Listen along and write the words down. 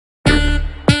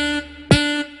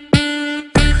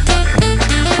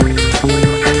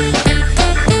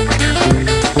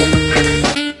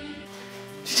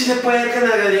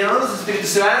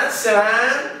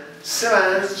se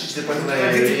van. Chichi, te pones una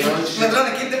Matrona,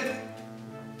 aquí te...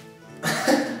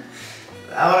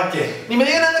 ¿Ahora qué? Ni me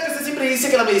diga nada que usted siempre dice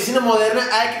que la medicina moderna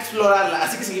hay que explorarla.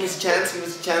 Así que seguimos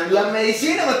echando. La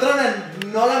medicina, matrona,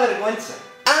 no la vergüenza.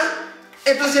 Ah,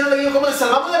 entonces ya no le digo cómo le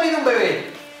salvamos la vida a un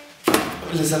bebé.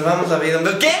 Le salvamos la vida a un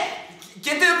bebé. ¿Qué?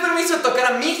 ¿Quién te dio permiso de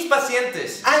tocar a mis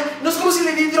pacientes? Ay, no es como si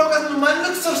le di drogas, nomás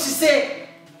lo exorcicé.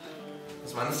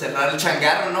 Nos van a cerrar el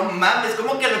changarro, no mames,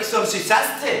 ¿cómo que lo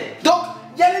exorcizaste? Doc,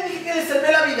 ya le dije que le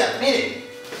salvé la vida,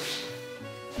 mire.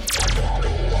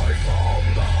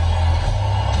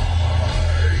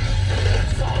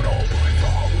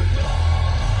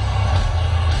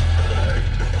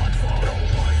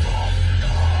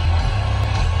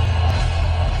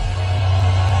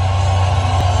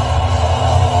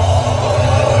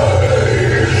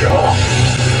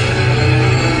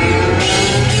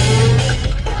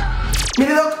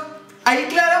 Mire, Doc, ahí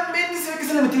claramente se ve que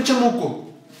se le metió el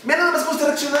chamuco. Mira nada más cómo está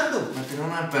reaccionando.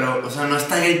 Matrona, pero, o sea, no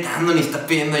está gritando, ni está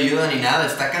pidiendo ayuda, ni nada,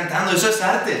 está cantando, eso es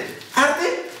arte.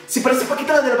 ¿Arte? Si parece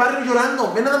Paquita la del barrio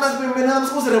llorando. Ve nada más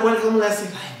cómo se revuelve, cómo le hace.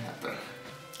 Ay, matrona.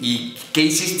 ¿Y qué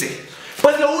hiciste?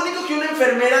 Pues lo único que una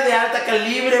enfermera de alta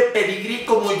calibre, pedigrí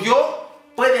como yo,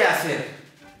 puede hacer.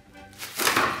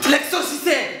 ¡La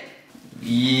exorcicé!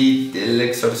 ¿Y el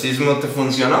exorcismo te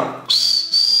funcionó?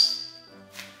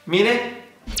 Mire.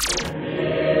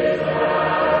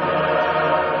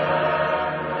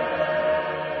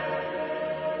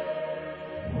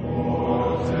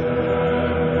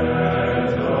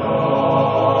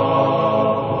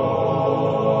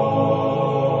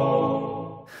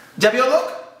 ¿Ya vio,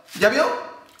 Doc? ¿Ya vio?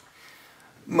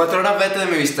 Matrona, vete de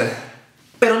mi vista.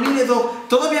 Pero mire, Doc,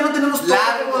 todavía no tenemos todo.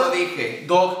 Largo, dije.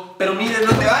 Doc, pero mire, No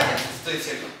te vayas, te estoy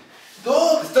diciendo.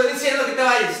 Doc, Estoy diciendo que te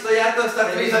vayas, estoy harto de estar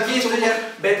feliz aquí, estoy harto.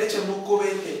 Vete, chamuco,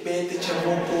 vete,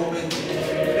 chamuco,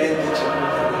 vete.